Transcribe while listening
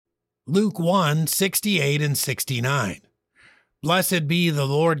Luke 1:68 and 69. Blessed be the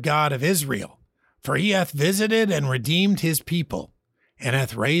Lord God of Israel, for he hath visited and redeemed his people, and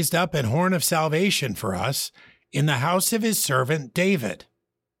hath raised up an horn of salvation for us in the house of his servant David.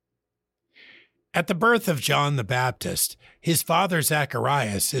 At the birth of John the Baptist, his father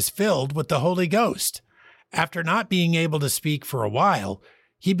Zacharias is filled with the Holy Ghost. After not being able to speak for a while,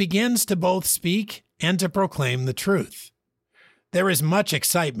 he begins to both speak and to proclaim the truth. There is much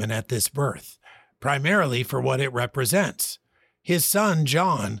excitement at this birth, primarily for what it represents. His son,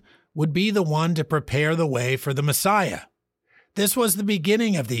 John, would be the one to prepare the way for the Messiah. This was the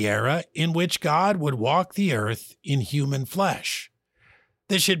beginning of the era in which God would walk the earth in human flesh.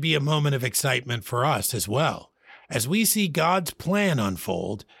 This should be a moment of excitement for us as well, as we see God's plan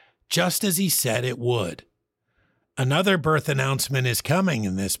unfold just as he said it would. Another birth announcement is coming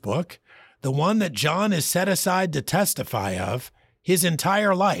in this book, the one that John is set aside to testify of. His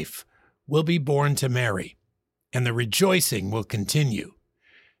entire life will be born to Mary, and the rejoicing will continue.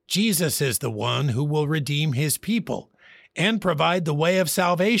 Jesus is the one who will redeem his people and provide the way of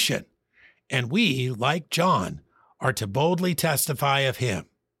salvation, and we, like John, are to boldly testify of him.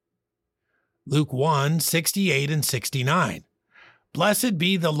 Luke 1:68 and 69. Blessed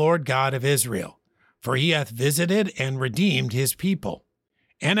be the Lord God of Israel, for he hath visited and redeemed his people,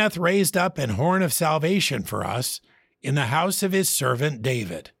 and hath raised up an horn of salvation for us in the house of his servant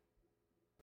David.